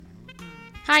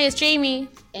Hi, it's Jamie,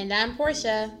 And I'm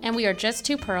Portia. and we are just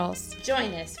two pearls.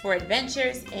 Join us for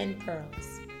Adventures in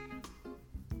Pearls.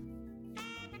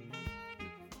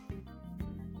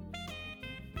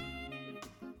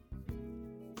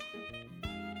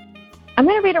 I'm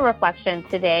going to read a reflection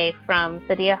today from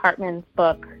Saidiya Hartman's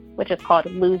book, which is called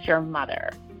Lose Your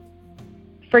Mother.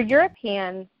 For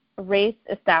Europeans, race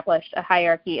established a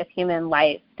hierarchy of human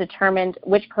life, determined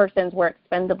which persons were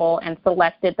expendable, and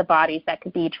selected the bodies that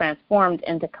could be transformed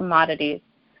into commodities.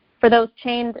 For those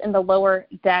chained in the lower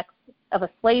decks of a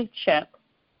slave ship,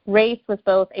 race was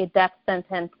both a death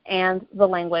sentence and the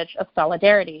language of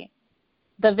solidarity.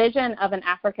 The vision of an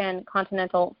African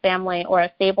continental family or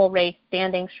a stable race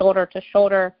standing shoulder to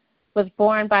shoulder was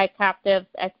born by captives,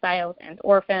 exiles, and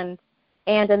orphans,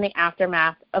 and in the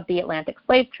aftermath of the Atlantic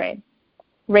slave trade.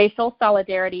 Racial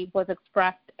solidarity was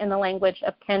expressed in the language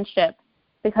of kinship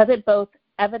because it both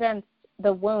evidenced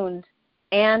the wound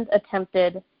and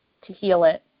attempted to heal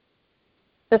it.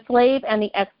 The slave and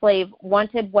the ex-slave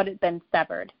wanted what had been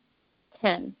severed,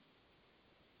 kin.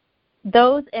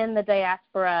 Those in the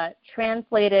diaspora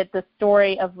translated the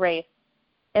story of race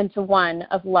into one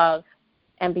of love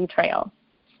and betrayal.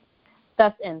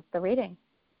 Thus ends the reading.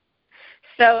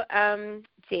 So,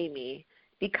 Jamie,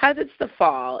 because it's the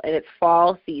fall and it's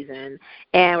fall season,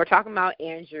 and we're talking about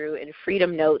Andrew and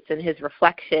Freedom Notes and his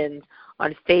reflections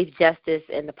on state justice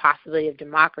and the possibility of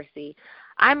democracy,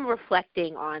 I'm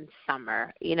reflecting on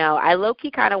summer. You know, I low-key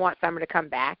kind of want summer to come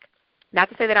back. Not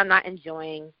to say that I'm not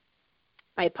enjoying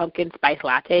my pumpkin spice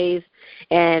lattes,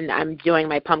 and I'm enjoying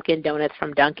my pumpkin donuts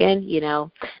from Dunkin'. You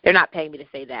know, they're not paying me to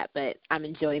say that, but I'm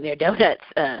enjoying their donuts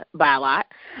by a lot.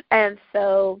 And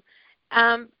so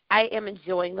I am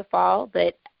enjoying the fall,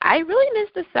 but I really miss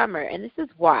the summer, and this is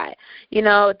why. You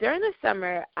know, during the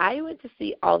summer, I went to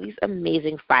see all these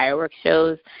amazing fireworks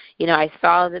shows. You know, I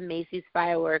saw the Macy's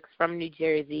fireworks from New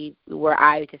Jersey, where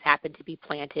I just happened to be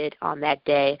planted on that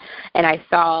day, and I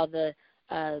saw the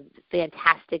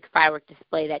fantastic firework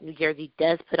display that New Jersey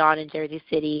does put on in Jersey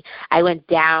City. I went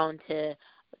down to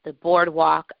the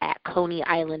boardwalk at Coney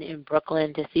Island in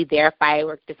Brooklyn to see their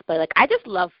firework display. Like, I just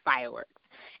love fireworks.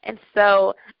 And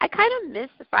so I kind of miss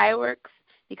the fireworks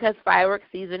because fireworks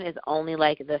season is only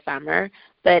like the summer.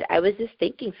 But I was just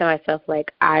thinking to myself,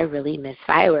 like, I really miss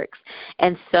fireworks.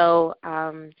 And so,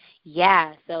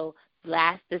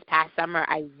 this past summer,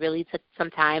 I really took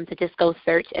some time to just go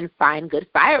search and find good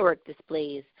firework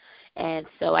displays. And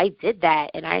so I did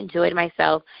that, and I enjoyed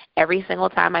myself. Every single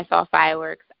time I saw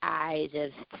fireworks, I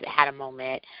just had a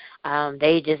moment.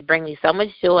 They just bring me so much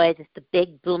joy, just the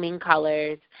big booming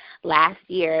colors. Last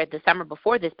year, the summer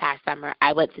before this past summer,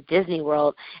 I went to Disney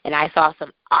World, and I saw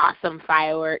some awesome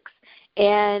fireworks.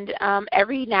 And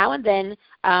every now and then,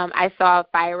 I saw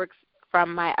fireworks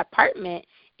from my apartment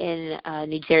in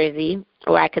New Jersey,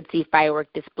 where I could see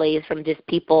firework displays from just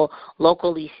people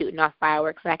locally shooting off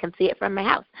fireworks, and I can see it from my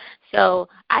house. So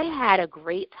I had a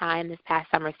great time this past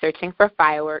summer searching for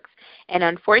fireworks, and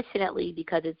unfortunately,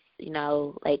 because it's, you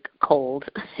know, like cold,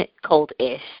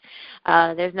 cold-ish,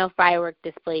 there's no firework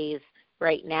displays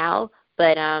right now,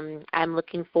 but I'm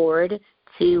looking forward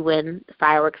to when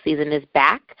fireworks season is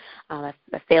back. I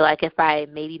feel like if I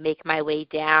maybe make my way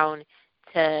down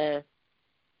to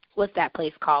what's that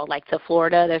place called, like to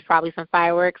Florida, there's probably some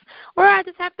fireworks, or I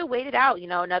just have to wait it out, you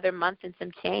know, another month and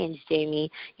some change, Jamie,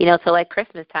 you know, till like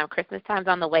Christmas time. Christmas time's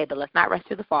on the way, but let's not rush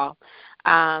through the fall.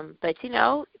 But, you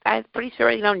know, I'm pretty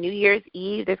sure, you know, New Year's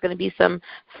Eve, there's going to be some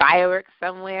fireworks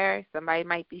somewhere. Somebody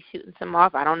might be shooting some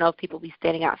off. I don't know if people will be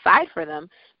standing outside for them,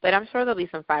 but I'm sure there'll be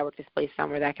some firework displays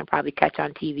somewhere that I can probably catch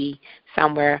on TV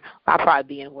somewhere. I'll probably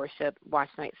be in worship, watch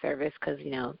night service, because,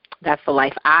 you know, that's the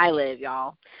life I live,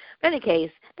 y'all. But in any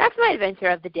case, that's my adventure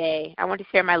of the day. I want to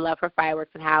share my love for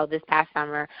fireworks and how this past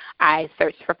summer I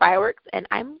searched for fireworks, and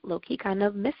I'm low-key kind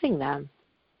of missing them.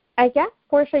 I guess,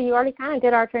 Portia, you already kind of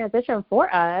did our transition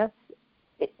for us,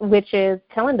 which is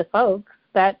telling the folks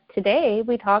that today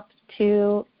we talked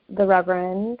to the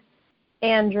Reverend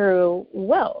Andrew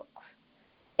Wilkes,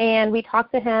 and we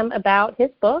talked to him about his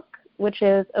book, which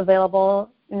is available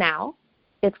now.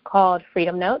 It's called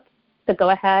Freedom Notes, so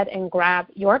go ahead and grab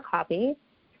your copy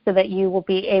so that you will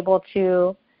be able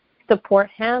to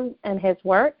support him and his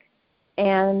work.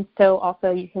 And so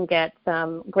also you can get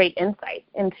some great insight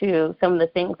into some of the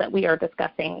things that we are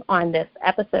discussing on this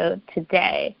episode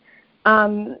today.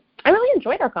 I really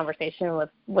enjoyed our conversation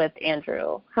with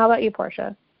Andrew. How about you,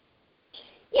 Portia?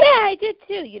 Yeah, I did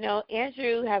too. You know,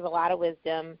 Andrew has a lot of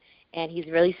wisdom, and he's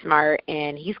really smart,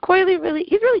 and he's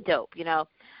really dope, you know.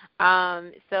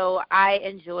 So I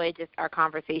enjoy just our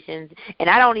conversations, and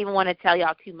I don't even want to tell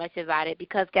y'all too much about it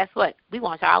because guess what? We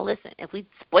want y'all to listen. If we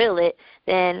spoil it,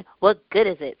 then what good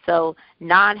is it? So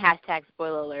non-hashtag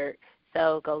spoiler alert.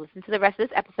 So go listen to the rest of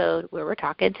this episode where we're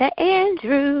talking to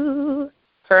Andrew.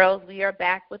 Pearls, we are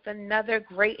back with another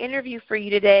great interview for you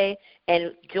today.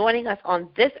 And joining us on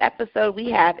this episode, we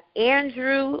have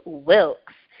Andrew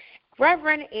Wilkes.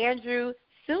 Reverend Andrew,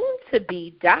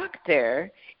 soon-to-be Dr.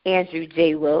 Andrew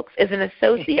J. Wilkes, is an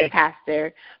associate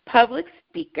pastor, public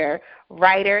speaker,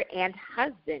 writer, and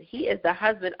husband. He is the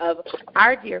husband of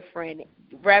our dear friend,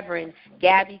 Reverend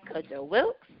Gabby Cudjoe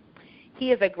Wilkes.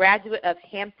 He is a graduate of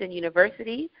Hampton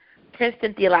University,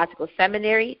 Princeton Theological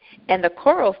Seminary, and the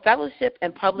Choral Fellowship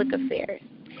in Public Affairs.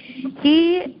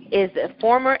 He is a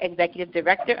former executive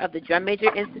director of the Drum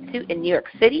Major Institute in New York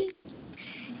City.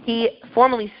 He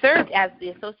formerly served as the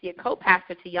associate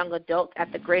co-pastor to young adults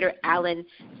at the Greater Allen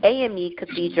AME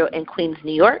Cathedral in Queens,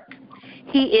 New York.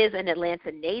 He is an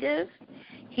Atlanta native.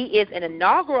 He is an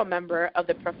inaugural member of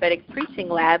the Prophetic Preaching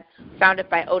Lab, founded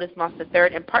by Otis Moss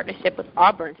III in partnership with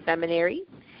Auburn Seminary.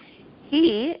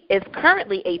 He is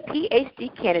currently a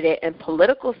PhD candidate in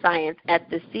political science at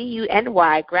the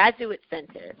CUNY Graduate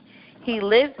Center. He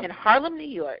lives in Harlem, New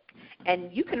York,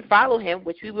 and you can follow him,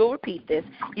 which we will repeat this,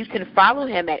 you can follow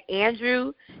him at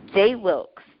Andrew J.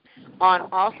 Wilkes on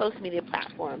all social media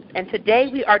platforms. And today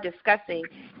we are discussing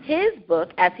his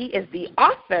book as he is the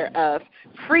author of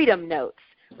Freedom Notes,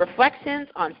 Reflections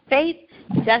on Faith,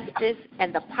 Justice,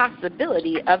 and the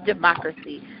Possibility of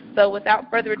Democracy. So without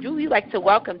further ado, we'd like to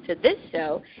welcome to this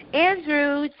show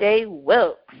Andrew J.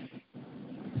 Wilkes.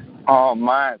 Oh,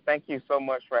 my. Thank you so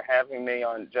much for having me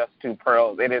on Just Two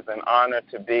Pearls. It is an honor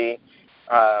to be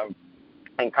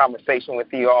in conversation with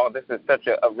you all. This is such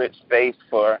a rich space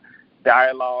for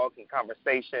dialogue and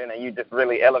conversation, and you just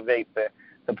really elevate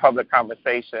the public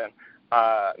conversation,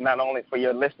 not only for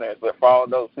your listeners, but for all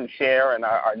those who share and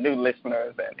our new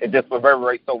listeners. And it just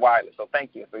reverberates so widely. So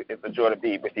thank you. It's a joy to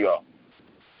be with you all.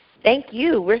 Thank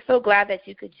you. We're so glad that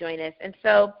you could join us. And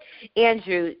so,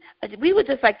 Andrew, we would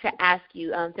just like to ask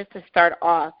you, just to start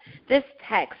off, this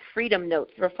text, Freedom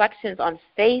Notes, Reflections on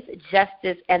Faith,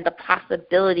 Justice, and the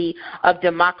Possibility of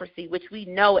Democracy, which we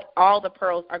know all the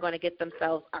Pearls are going to get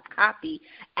themselves a copy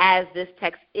as this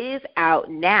text is out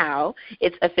now.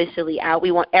 It's officially out. We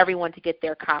want everyone to get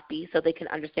their copy so they can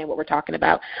understand what we're talking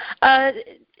about.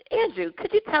 Andrew,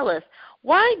 could you tell us,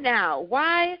 why now?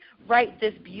 Why write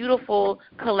this beautiful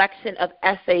collection of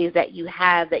essays that you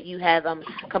have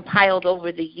compiled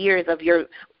over the years of your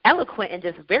eloquent and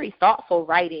just very thoughtful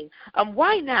writing?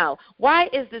 Why now? Why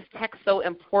is this text so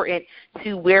important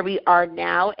to where we are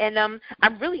now? And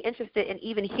I'm really interested in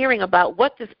even hearing about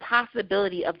what this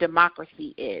possibility of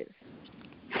democracy is.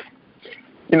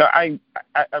 You know, I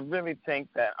really think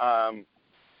that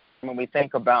when we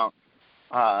think about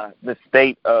the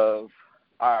state of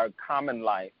our common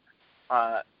life,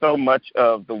 so much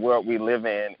of the world we live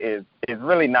in is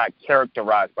really not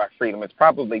characterized by freedom. It's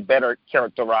probably better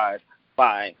characterized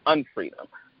by unfreedom.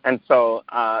 And so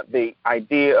the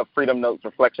idea of Freedom Notes,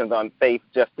 Reflections on Faith,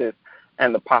 Justice,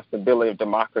 and the Possibility of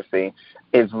Democracy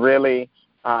is really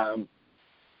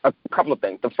a couple of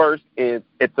things. The first is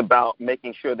it's about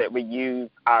making sure that we use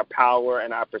our power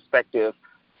and our perspective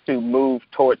to move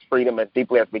towards freedom as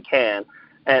deeply as we can.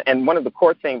 And one of the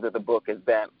core themes of the book is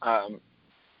that,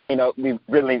 we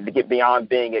really need to get beyond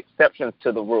being exceptions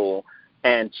to the rule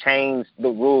and change the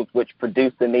rules which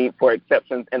produce the need for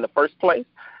exceptions in the first place.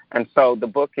 And so the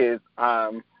book is,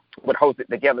 what holds it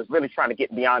together is really trying to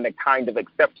get beyond that kind of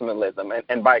exceptionalism.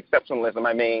 And by exceptionalism,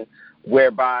 I mean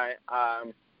whereby,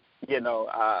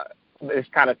 this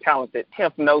kind of talented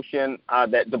 10th notion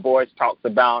that Du Bois talks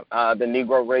about, the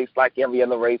Negro race, like every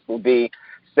other race, will be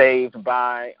saved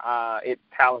by its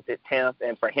talented 10th,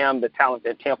 and for him, the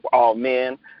talented 10th were all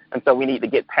men. And so we need to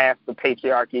get past the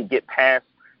patriarchy, get past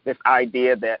this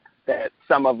idea that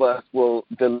some of us will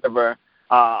deliver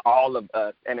all of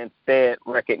us, and instead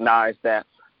recognize that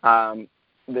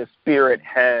the Spirit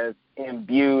has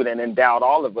imbued and endowed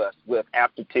all of us with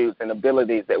aptitudes and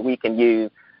abilities that we can use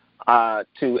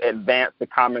to advance the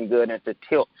common good and to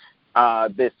tilt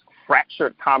this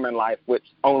fractured common life, which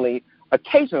only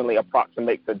occasionally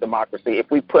approximates a democracy.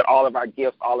 If we put all of our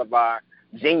gifts, all of our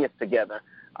genius together,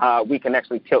 we can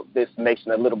actually tilt this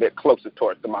nation a little bit closer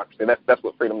towards democracy. That's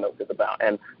what Freedom Notes is about,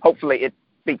 and hopefully it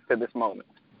speaks to this moment.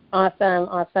 Awesome.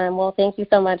 Well, thank you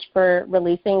so much for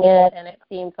releasing it, and it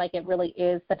seems like it really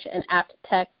is such an apt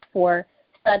text for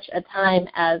such a time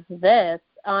as this.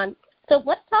 So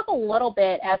let's talk a little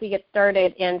bit, as we get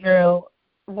started, Andrew,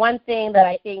 one thing that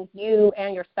I think you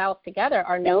and your spouse together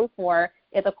are known for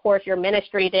is, of course, your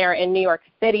ministry there in New York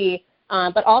City,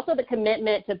 but also the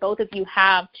commitment to both of you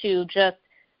have to just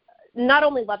not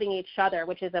only loving each other,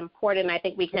 which is important, I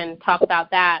think we can talk about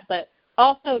that, but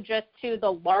also just to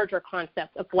the larger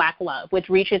concept of Black love, which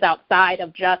reaches outside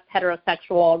of just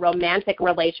heterosexual romantic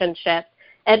relationships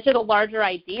and to the larger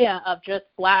idea of just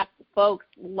Black folks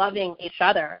loving each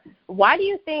other. Why do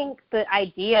you think the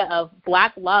idea of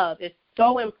Black love is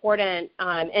so important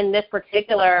in this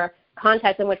particular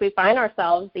context in which we find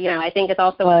ourselves? I think it's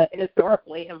also a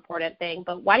historically important thing,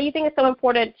 but why do you think it's so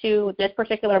important to this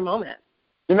particular moment?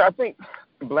 I think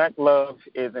Black love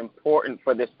is important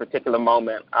for this particular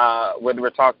moment, whether we're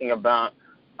talking about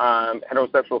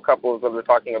heterosexual couples, whether we're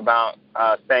talking about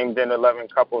same-gender loving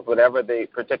couples, whatever the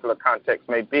particular context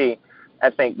may be. I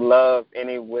think love,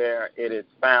 anywhere it is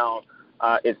found,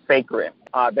 is sacred.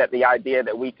 That the idea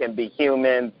that we can be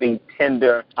human, be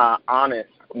tender, honest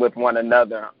with one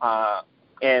another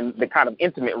in the kind of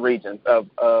intimate regions of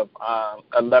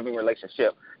a loving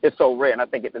relationship is so rare, and I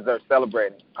think it deserves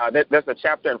celebrating. There's a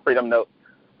chapter in Freedom Notes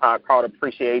called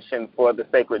Appreciation for the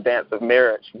Sacred Dance of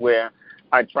Marriage, where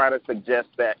I try to suggest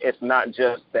that it's not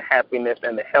just the happiness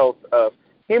and the health of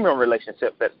human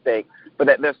relationships at stake, but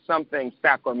that there's something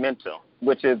sacramental,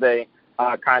 which is a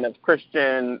kind of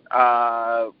Christian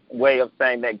way of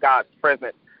saying that God's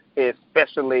presence is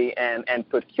specially and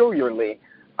peculiarly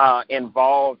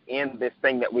involved in this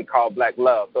thing that we call Black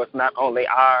love. So it's not only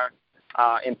our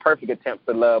imperfect attempts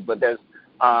to love, but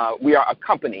we are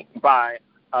accompanied by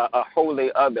a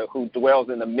holy other who dwells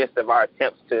in the midst of our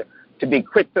attempts to be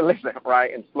quick to listen,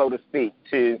 right, and slow to speak,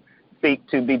 to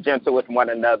be gentle with one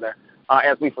another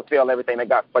as we fulfill everything that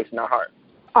God's placed in our heart.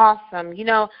 Awesome.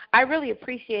 I really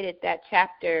appreciated that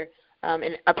chapter,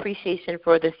 and Appreciation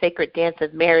for the Sacred Dance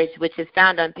of Marriage, which is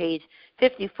found on page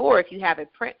 54 if you have a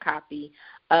print copy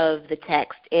of the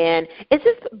text. And it's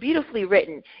just beautifully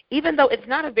written. Even though it's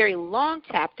not a very long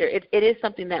chapter, it is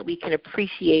something that we can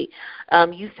appreciate.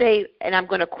 You say, and I'm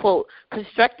going to quote,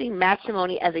 constructing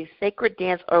matrimony as a sacred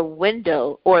dance or a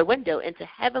window into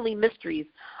heavenly mysteries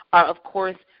are, of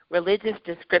course, religious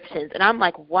descriptions. And I'm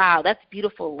like, wow, that's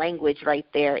beautiful language right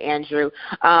there, Andrew.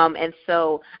 And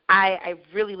so I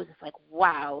really was just like,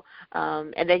 wow.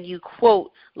 And then you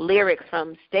quote lyrics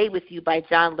from Stay With You by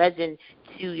John Legend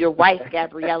to your wife,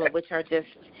 Gabriella, which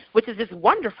is just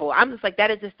wonderful. I'm just like,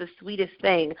 that is just the sweetest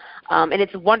thing. And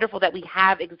it's wonderful that we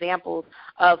have examples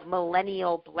of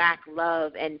millennial Black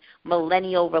love and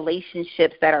millennial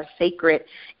relationships that are sacred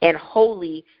and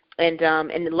holy and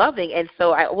loving. And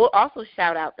so I will also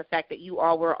shout out the fact that you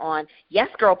all were on Yes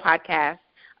Girl podcast,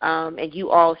 and you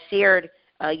all shared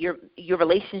your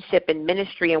relationship and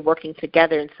ministry and working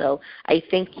together. And so I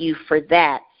thank you for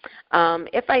that.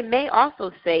 If I may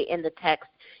also say in the text,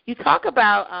 you talk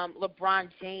about LeBron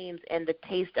James and the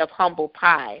taste of humble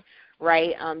pie,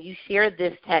 right? You shared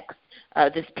this text,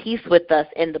 this piece with us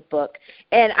in the book.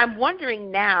 And I'm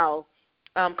wondering now,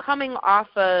 coming off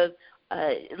of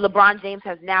LeBron James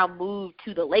has now moved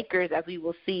to the Lakers, as we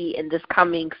will see in this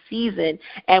coming season.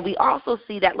 And we also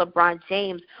see that LeBron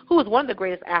James, who is one of the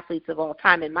greatest athletes of all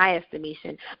time in my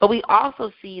estimation, but we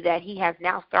also see that he has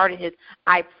now started his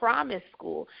I Promise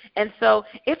school. And so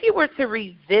if you were to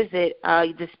revisit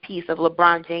this piece of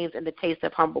LeBron James and the taste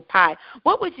of humble pie,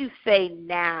 what would you say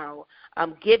now,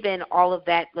 given all of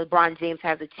that LeBron James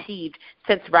has achieved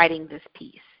since writing this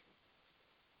piece?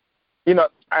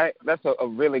 That's a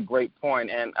really great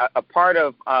point, and a part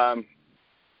of the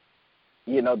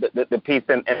piece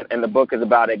in the book is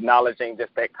about acknowledging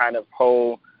just that kind of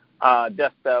whole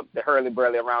dust up, the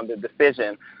hurly-burly around the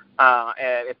decision.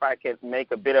 And if I could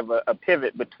make a bit of a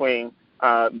pivot between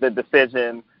the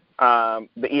decision, the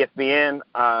ESPN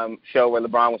show where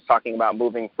LeBron was talking about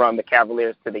moving from the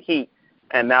Cavaliers to the Heat,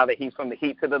 and now that he's from the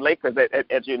Heat to the Lakers,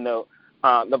 as you know,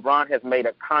 LeBron has made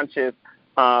a conscious,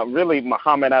 really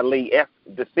Muhammad Ali-esque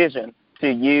decision to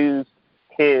use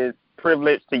his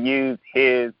privilege, to use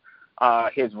his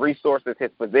resources,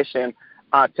 his position,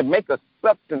 to make a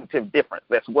substantive difference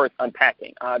that's worth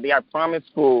unpacking. The I Promise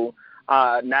School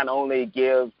not only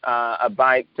gives a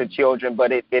bite to children,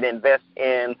 but it invests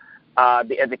in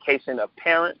the education of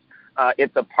parents.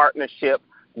 It's a partnership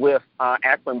with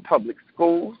Akron Public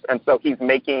Schools, and so he's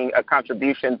making a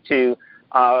contribution to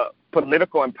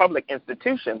political and public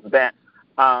institutions that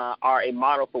are a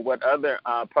model for what other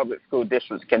public school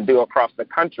districts can do across the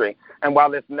country. And while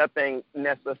there's nothing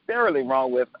necessarily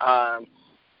wrong with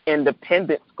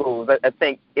independent schools, I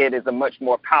think it is a much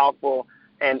more powerful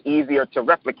and easier to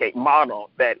replicate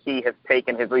model that he has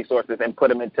taken his resources and put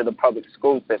them into the public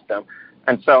school system.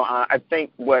 And so I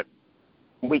think what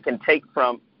we can take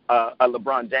from a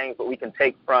LeBron James, what we can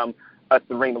take from a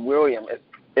Serena Williams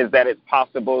is that it's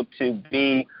possible to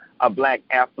be a black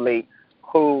athlete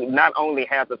who not only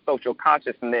has a social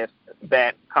consciousness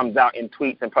that comes out in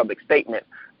tweets and public statements,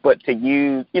 but to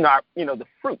use, the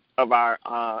fruit of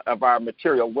our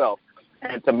material wealth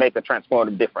and to make a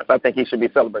transformative difference. I think he should be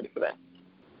celebrated for that.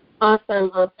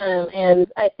 Awesome. And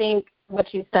I think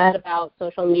what you said about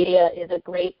social media is a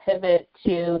great pivot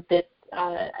to this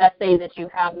essay that you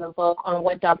have in the book on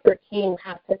what Dr. King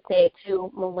has to say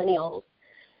to millennials.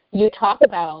 You talk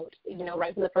about,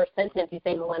 right from the first sentence, you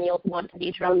say millennials want to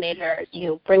be drum majors.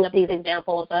 You bring up these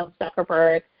examples of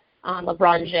Zuckerberg,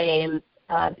 LeBron James,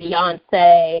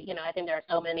 Beyonce. I think there are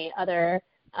so many other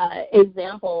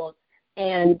examples.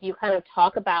 And you kind of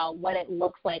talk about what it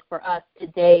looks like for us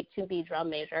today to be drum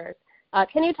majors.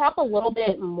 Can you talk a little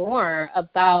bit more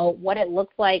about what it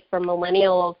looks like for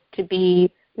millennials to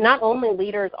be not only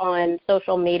leaders on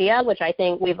social media, which I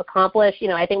think we've accomplished.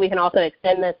 I think we can also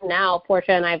extend this now.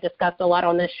 Portia and I have discussed a lot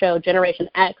on this show, Generation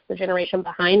X, the generation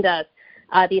behind us.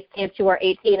 These kids who are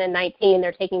 18 and 19,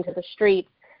 they're taking to the streets.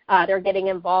 They're getting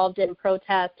involved in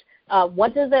protest.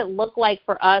 What does it look like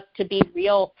for us to be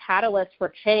real catalysts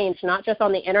for change, not just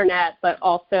on the internet, but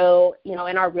also, in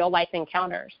our real life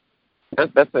encounters?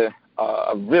 That's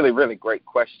a really, really great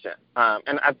question.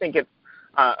 And I think it's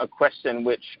a question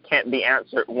which can't be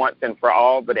answered once and for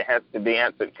all, but it has to be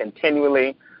answered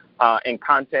continually in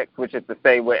context, which is to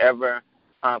say wherever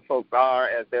folks are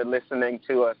as they're listening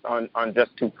to us on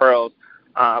Just Two Pearls,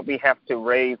 we have to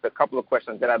raise a couple of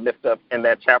questions that I lift up in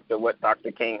that chapter, what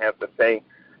Dr. King has to say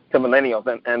to millennials.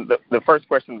 And the first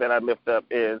question that I lift up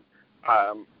is,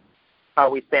 are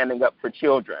we standing up for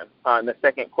children? And the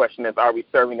second question is, are we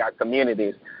serving our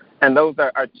communities? And those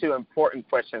are two important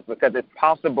questions because it's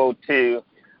possible to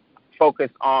focus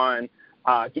on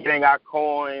getting our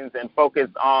coins and focus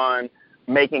on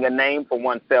making a name for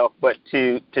oneself, but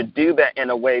to do that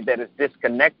in a way that is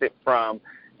disconnected from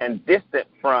and distant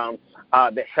from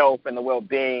the health and the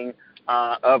well-being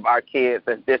of our kids,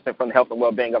 that's distant from the health and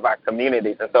well-being of our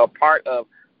communities. And so a part of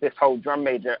this whole drum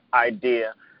major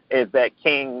idea is that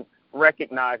King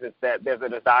recognizes that there's a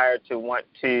desire to want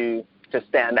to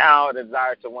stand out, a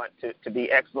desire to want to be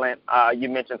excellent. You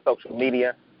mentioned social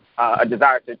media, a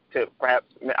desire to perhaps,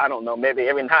 I don't know, maybe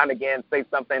every now and again say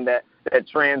something that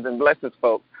trends and blesses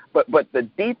folks. But the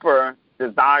deeper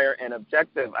desire and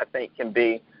objective, I think, can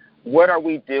be, what are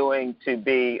we doing to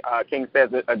be, King says,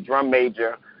 a drum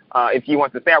major. If you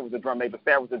want to say I was a drum major,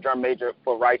 say I was a drum major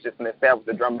for righteousness, say I was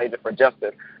a drum major for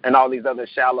justice, and all these other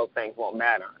shallow things won't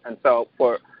matter. And so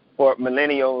for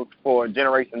millennials, for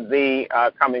Generation Z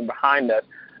coming behind us,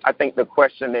 I think the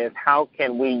question is, how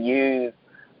can we use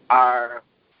our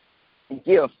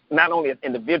gifts, not only as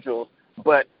individuals,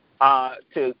 but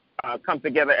to come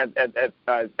together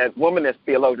as womanist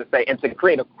theologians say, and to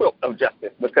create a quilt of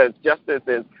justice, because justice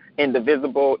is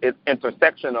indivisible, it's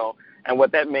intersectional, and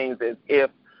what that means is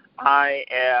if I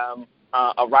am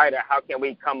a writer, how can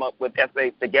we come up with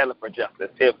essays together for justice?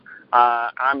 If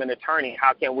I'm an attorney,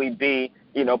 how can we be,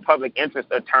 public interest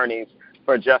attorneys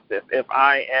for justice? If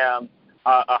I am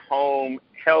a home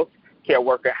health care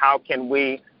worker, how can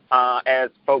we, as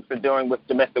folks are doing with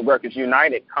Domestic Workers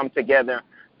United, come together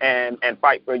and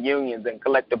fight for unions and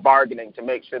collective bargaining to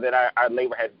make sure that our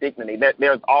labor has dignity?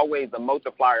 There's always a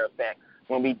multiplier effect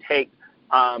when we take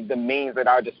the means at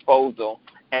our disposal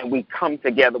and we come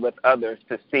together with others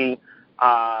to see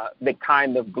the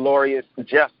kind of glorious,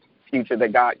 just future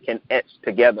that God can etch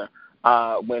together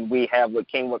when we have what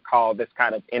King would call this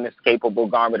kind of inescapable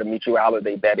garment of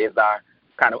mutuality that is our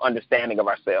kind of understanding of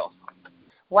ourselves.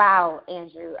 Wow,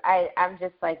 Andrew, I'm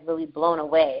just really blown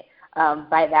away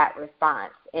by that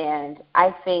response. And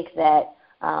I think that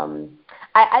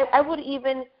I would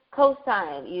even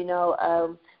co-sign,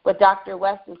 what Dr.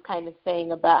 West is kind of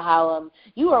saying about how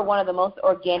you are one of the most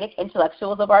organic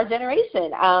intellectuals of our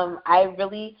generation. I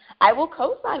will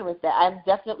co-sign with that. I'm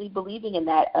definitely believing in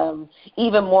that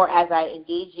even more as I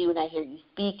engage you and I hear you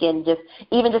speak, and just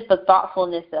the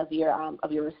thoughtfulness of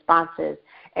your responses.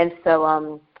 And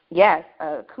so, yes,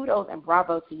 kudos and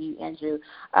bravo to you, Andrew.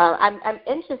 I'm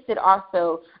interested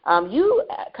also, you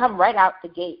come right out the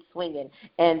gate swinging,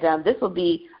 and this will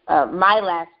be my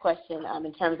last question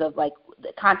in terms of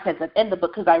the content that's in the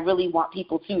book, because I really want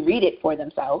people to read it for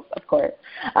themselves, of course.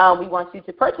 We want you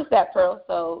to purchase that, Pearl,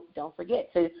 so don't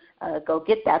forget to go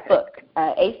get that book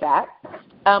ASAP.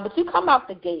 But you come out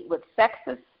the gate with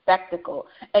Sexist Spectacle,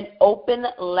 an open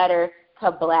letter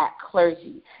to Black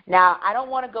clergy. Now, I don't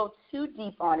want to go too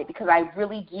deep on it because I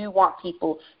really do want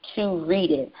people to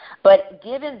read it. But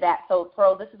given that, so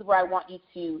Pearl, this is where I want you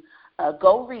to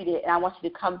go read it, and I want you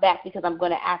to come back because I'm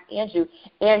going to ask Andrew,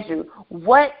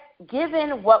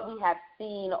 given what we have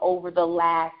seen over the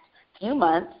last few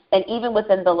months and even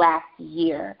within the last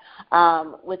year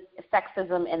with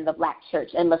sexism in the Black church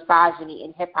and misogyny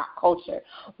in hip-hop culture,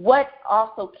 what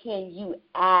also can you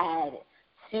add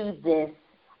to this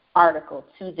article,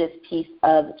 to this piece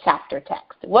of chapter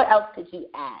text? What else could you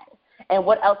add? And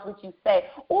what else would you say?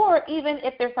 Or even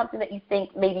if there's something that you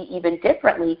think maybe even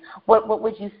differently, what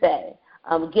would you say,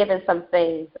 given some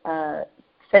things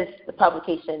since the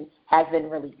publication has been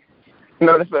released?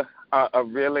 This is a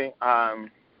really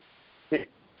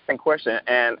interesting question,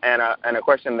 and a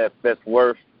question that's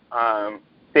worth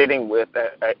sitting with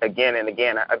again and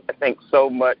again. I think so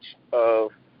much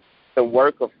of the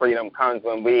work of freedom comes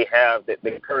when we have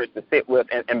the courage to sit with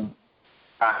and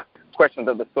questions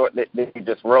of the sort that you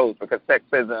just rose, because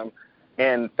sexism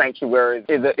in sanctuaries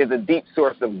is a deep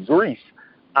source of grief,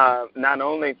 not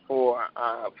only for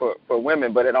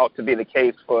women, but it ought to be the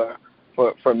case for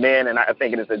men, and I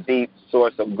think it is a deep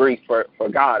source of grief for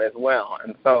God as well.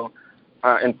 And so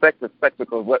in Sex with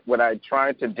Spectacles, what I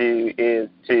try to do is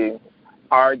to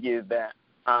argue that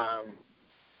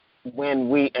when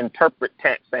we interpret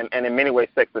text, and in many ways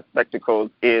Sex with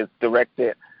Spectacles is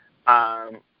directed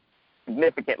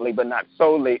significantly, but not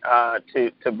solely,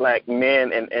 to Black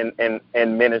men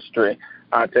in ministry,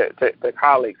 to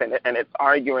colleagues, and it's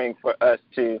arguing for us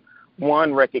to,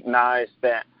 one, recognize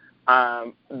that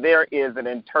there is an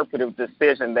interpretive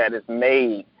decision that is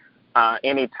made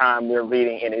anytime we're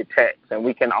reading any text, and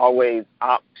we can always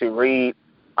opt to read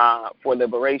for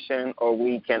liberation, or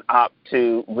we can opt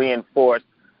to reinforce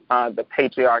the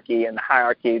patriarchy and the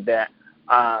hierarchy that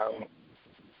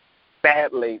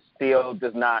sadly still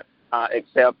does not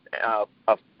accept,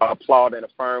 applaud, and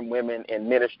affirm women in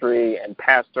ministry and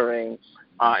pastoring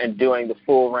and doing the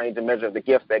full range and measure of the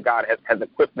gifts that God has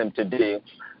equipped them to do.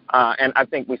 And I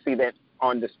think we see that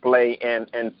on display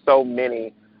in so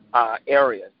many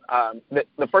areas.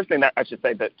 The first thing that I should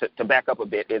say to back up a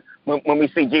bit is when we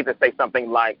see Jesus say something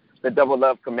like the double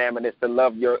love commandment is to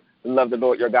love the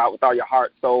Lord your God with all your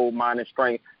heart, soul, mind, and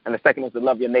strength, and the second is to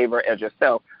love your neighbor as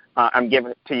yourself. I'm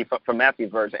giving it to you from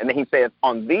Matthew's version. And then he says,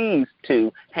 on these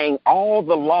two hang all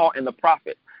the law and the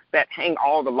prophets. That hang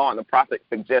all the law and the prophets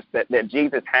suggests that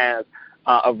Jesus has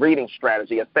a reading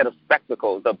strategy, a set of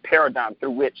spectacles, a paradigm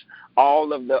through which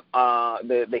all of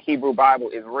the Hebrew Bible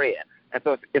is read. And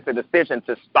so it's a decision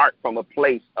to start from a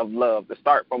place of love, to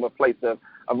start from a place of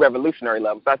revolutionary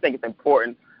love. So I think it's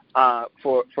important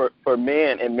for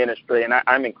men in ministry, and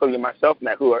I'm including myself in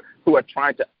that, who are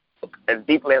trying to look as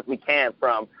deeply as we can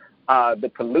from the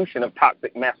pollution of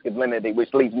toxic masculinity,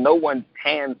 which leaves no one's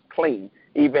hands clean,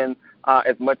 even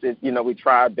as much as we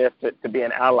try our best to be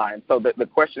an ally. And so the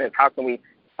question is, how can we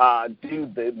do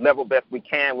the level best we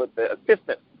can with the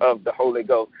assistance of the Holy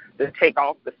Ghost to take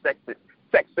off the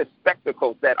sexist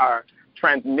spectacles that are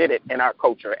transmitted in our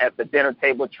culture at the dinner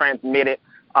table, transmitted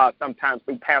sometimes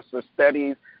through pastor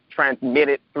studies,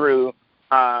 transmitted through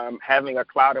having a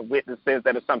cloud of witnesses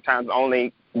that are sometimes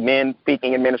only men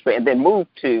speaking in ministry, and then move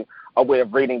to a way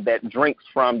of reading that drinks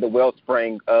from the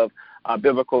wellspring of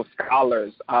biblical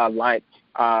scholars like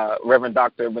Reverend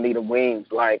Dr. Benita Weems,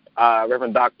 like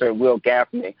Reverend Dr. Will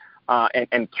Gaffney,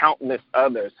 and countless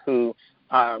others who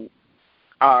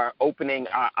are opening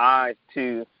our eyes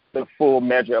to the full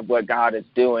measure of what God is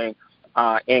doing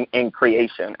in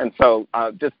creation. And so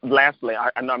just lastly,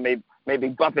 I know I may be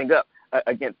bumping up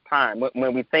against time.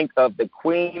 When we think of the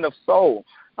Queen of Soul,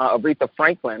 Aretha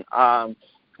Franklin,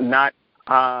 not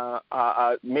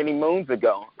many moons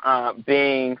ago,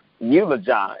 being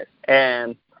eulogized,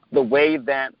 and the way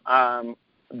that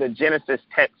the Genesis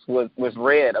text was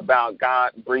read about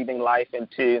God breathing life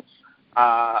into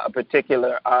a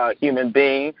particular human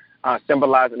being,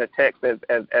 symbolizing the text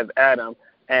as Adam,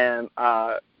 and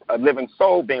a living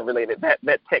soul being related,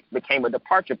 that text became a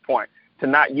departure point to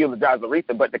not eulogize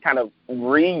Aretha, but to kind of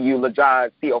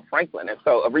re-eulogize Theo Franklin. And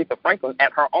so Aretha Franklin,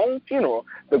 at her own funeral,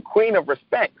 the Queen of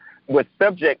Respect, was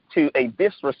subject to a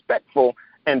disrespectful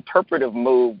interpretive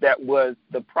move that was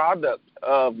the product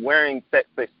of wearing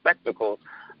sexist spectacles.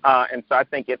 And so I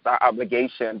think it's our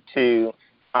obligation to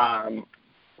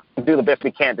do the best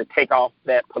we can to take off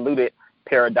that polluted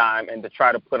paradigm and to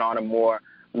try to put on a more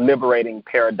liberating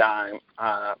paradigm,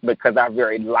 because our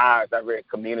very lives, our very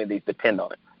communities depend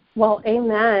on it. Well,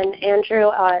 amen.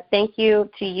 Andrew, thank you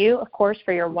to you, of course,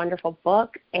 for your wonderful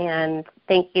book, and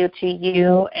thank you to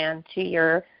you and to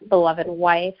your beloved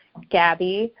wife,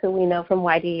 Gabby, who we know from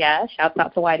YDS. Shouts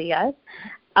out to YDS,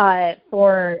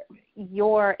 for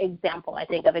your example, I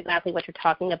think, of exactly what you're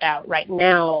talking about right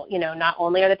now. Not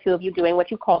only are the two of you doing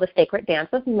what you call the sacred dance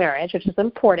of marriage, which is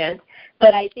important,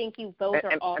 but I think you both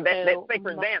are also... And that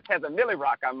sacred dance has a Millie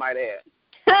Rock, I might add.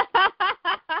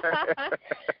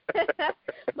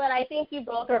 But I think you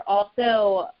both are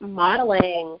also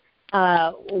modeling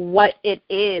what it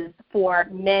is for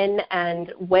men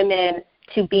and women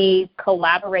to be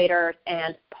collaborators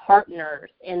and partners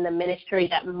in the ministry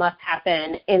that must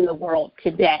happen in the world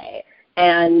today.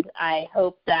 And I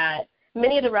hope that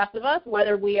many of the rest of us,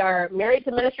 whether we are married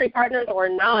to ministry partners or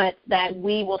not, that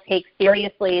we will take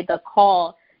seriously the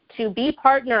call to be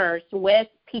partners with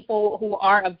people who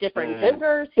are of different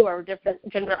genders, who are different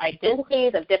gender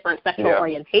identities, of different sexual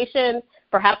orientations,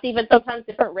 perhaps even sometimes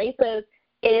different races,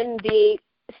 in the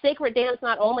sacred dance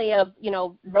not only of,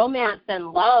 romance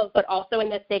and love, but also in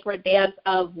the sacred dance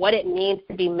of what it means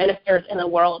to be ministers in the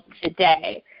world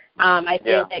today. I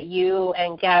think that you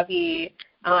and Gabby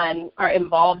are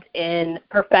involved in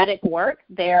prophetic work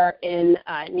there in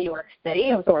New York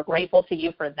City, so we're grateful to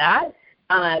you for that.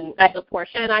 I know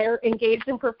Portia and I are engaged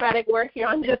in prophetic work here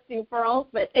on Just Two Pearls,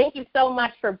 but thank you so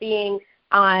much for being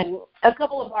a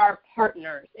couple of our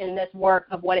partners in this work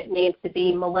of what it means to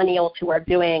be millennials who are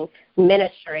doing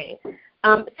ministry.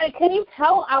 So can you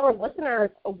tell our listeners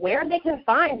where they can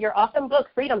find your awesome book,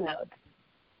 Freedom Notes?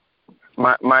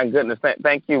 My goodness,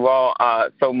 thank you all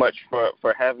so much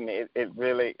for having me. It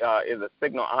really is a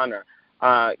signal honor.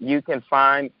 You can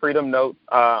find Freedom Notes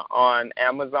on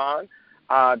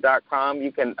Amazon.com.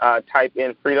 You can type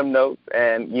in Freedom Notes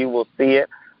and you will see it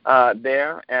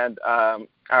there. And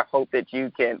I hope that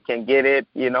you can get it,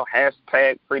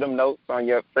 hashtag Freedom Notes on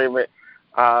your favorite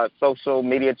social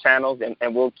media channels,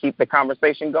 and we'll keep the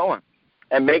conversation going.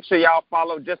 And make sure y'all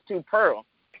follow Just Two Pearls.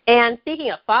 And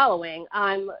speaking of following,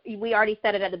 we already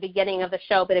said it at the beginning of the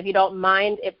show, but if you don't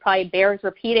mind, it probably bears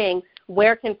repeating,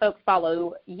 where can folks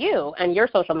follow you and your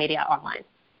social media online?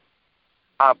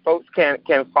 Folks can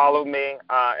follow me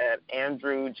at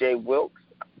Andrew J. Wilkes,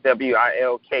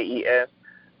 Wilkes.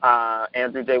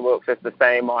 Andrew J. Wilkes is the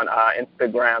same on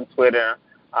Instagram, Twitter,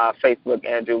 Facebook,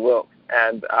 Andrew Wilkes,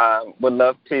 and would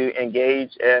love to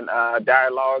engage in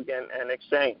dialogue and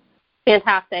exchange.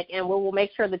 Fantastic, and we will make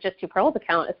sure the Just Two Pearls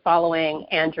account is following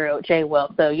Andrew J.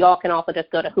 Wilkes, so y'all can also just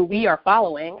go to who we are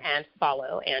following and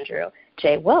follow Andrew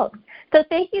J. Wilkes. So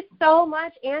thank you so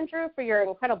much, Andrew, for your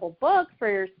incredible book,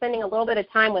 for spending a little bit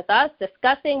of time with us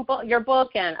discussing your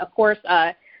book, and of course,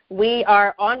 we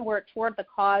are onward toward the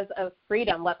cause of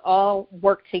freedom. Let's all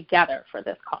work together for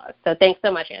this cause. So thanks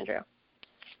so much, Andrew.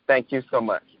 Thank you so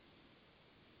much.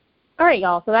 All right,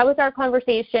 y'all. So that was our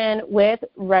conversation with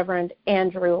Reverend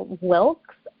Andrew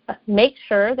Wilkes. Make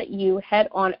sure that you head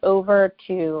on over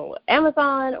to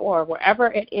Amazon or wherever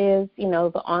it is, the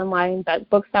online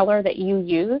bookseller that you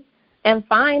use, and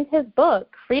find his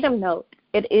book, Freedom Notes.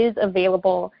 It is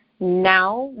available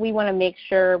now. We want to make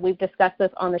sure, we've discussed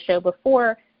this on the show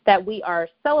before, that we are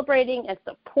celebrating and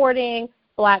supporting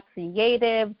Black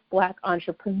creatives, Black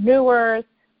entrepreneurs,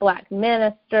 Black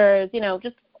ministers,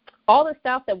 just all the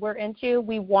stuff that we're into.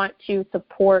 We want to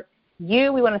support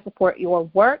you. We want to support your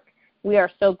work. We are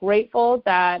so grateful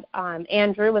that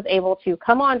Andrew was able to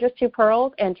come on Just Two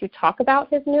Pearls and to talk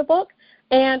about his new book.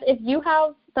 And if you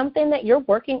have something that you're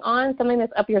working on, something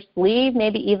that's up your sleeve,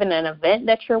 maybe even an event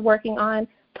that you're working on,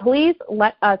 please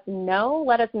let us know.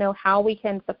 Let us know how we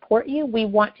can support you. We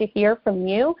want to hear from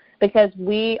you because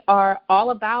we are all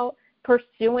about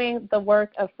pursuing the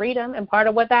work of freedom, and part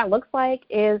of what that looks like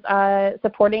is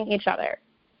supporting each other.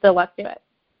 So let's do it.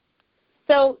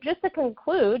 So just to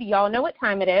conclude, y'all know what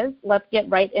time it is. Let's get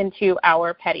right into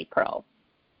our Petty Pearls.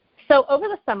 So over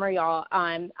the summer, y'all,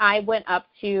 I went up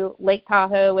to Lake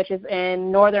Tahoe, which is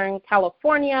in Northern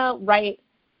California, right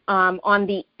on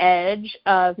the edge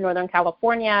of Northern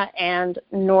California and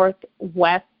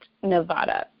Northwest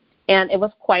Nevada. And it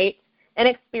was quite an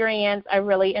experience. I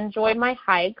really enjoyed my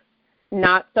hikes,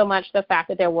 not so much the fact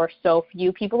that there were so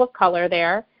few people of color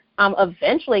there.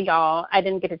 Eventually, y'all, I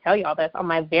didn't get to tell y'all this, on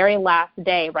my very last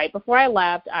day, right before I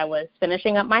left, I was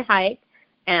finishing up my hike,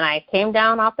 and I came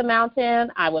down off the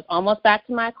mountain. I was almost back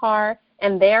to my car,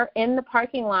 and there in the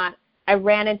parking lot, I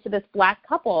ran into this Black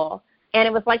couple. And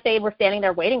it was like they were standing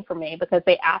there waiting for me because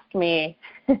they asked me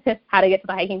how to get to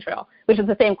the hiking trail, which is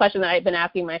the same question that I had been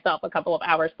asking myself a couple of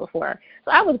hours before.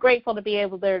 So I was grateful to be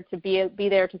able to be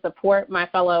there to support my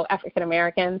fellow African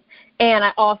Americans. And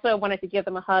I also wanted to give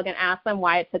them a hug and ask them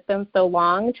why it took them so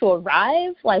long to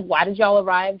arrive. Like, why did y'all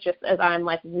arrive just as I'm,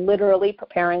 literally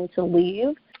preparing to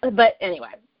leave? But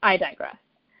anyway, I digress.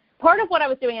 Part of what I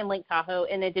was doing in Lake Tahoe,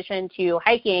 in addition to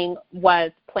hiking,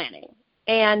 was planning.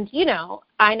 And,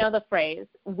 I know the phrase,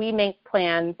 we make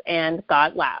plans and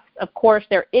God laughs. Of course,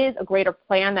 there is a greater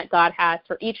plan that God has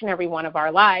for each and every one of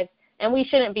our lives, and we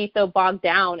shouldn't be so bogged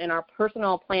down in our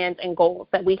personal plans and goals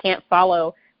that we can't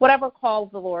follow whatever call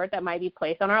of the Lord that might be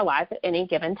placed on our lives at any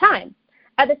given time.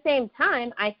 At the same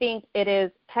time, I think it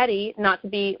is petty not to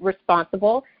be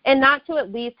responsible and not to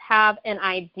at least have an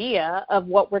idea of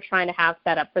what we're trying to have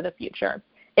set up for the future.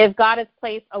 If God has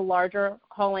placed a larger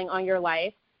calling on your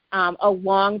life, a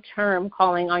long-term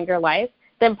calling on your life,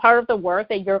 then part of the work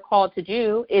that you're called to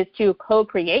do is to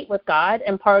co-create with God,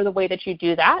 and part of the way that you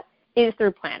do that is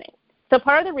through planning. So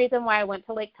part of the reason why I went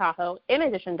to Lake Tahoe, in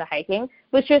addition to hiking,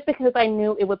 was just because I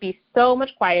knew it would be so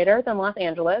much quieter than Los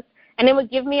Angeles, and it would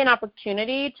give me an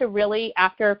opportunity to really,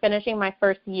 after finishing my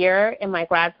first year in my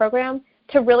grad program,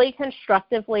 to really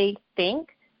constructively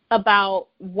think about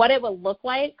what it would look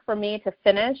like for me to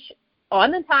finish on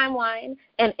the timeline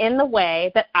and in the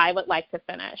way that I would like to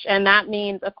finish. And that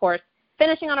means, of course,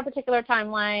 finishing on a particular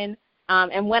timeline,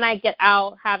 and when I get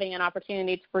out, having an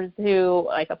opportunity to pursue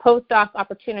like a postdoc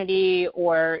opportunity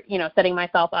or, setting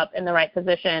myself up in the right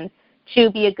position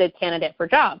to be a good candidate for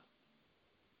jobs.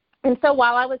 And so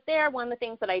while I was there, one of the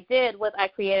things that I did was I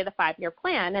created a 5-year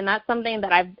plan, and that's something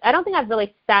that I don't think I've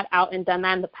really sat out and done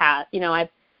that in the past. I've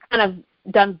kind of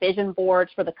done vision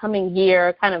boards for the coming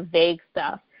year, kind of vague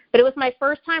stuff. But it was my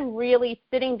first time really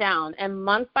sitting down and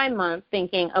month by month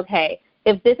thinking, okay,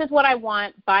 if this is what I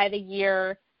want by the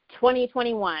year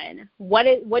 2021, what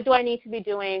do I need to be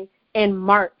doing in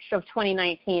March of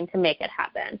 2019 to make it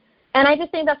happen? And I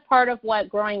just think that's part of what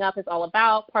growing up is all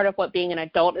about, part of what being an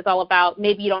adult is all about.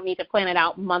 Maybe you don't need to plan it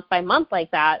out month by month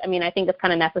like that. I mean, I think it's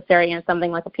kind of necessary in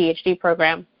something like a PhD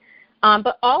program.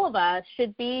 But all of us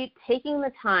should be taking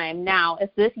the time now, as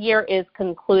this year is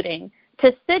concluding,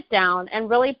 to sit down and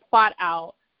really plot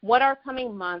out what our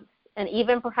coming months and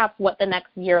even perhaps what the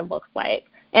next year looks like.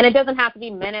 And it doesn't have to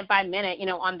be minute by minute,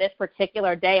 on this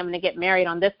particular day I'm going to get married,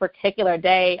 on this particular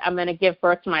day I'm going to give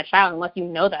birth to my child, unless you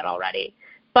know that already.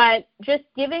 But just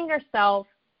giving yourself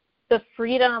the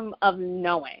freedom of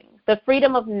knowing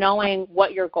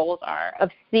what your goals are,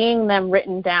 of seeing them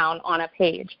written down on a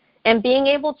page and being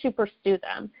able to pursue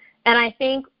them. And I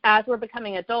think as we're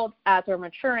becoming adults, as we're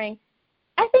maturing,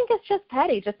 I think it's just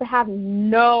petty just to have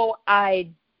no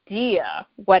idea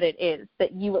what it is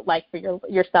that you would like for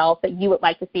yourself, that you would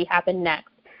like to see happen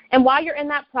next. And while you're in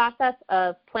that process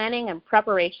of planning and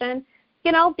preparation,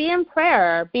 be in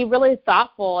prayer, be really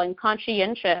thoughtful and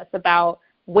conscientious about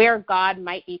where God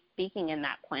might be speaking in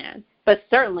that plan. But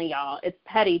certainly, y'all, it's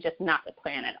petty just not to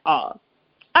plan at all.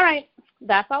 All right,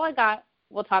 that's all I got.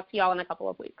 We'll talk to y'all in a couple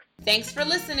of weeks. Thanks for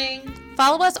listening.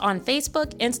 Follow us on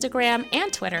Facebook, Instagram,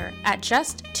 and Twitter at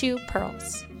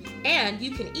Just2Pearls. And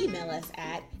you can email us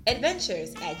at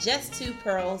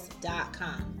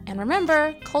adventures@just2pearls.com. And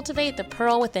remember, cultivate the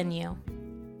pearl within you.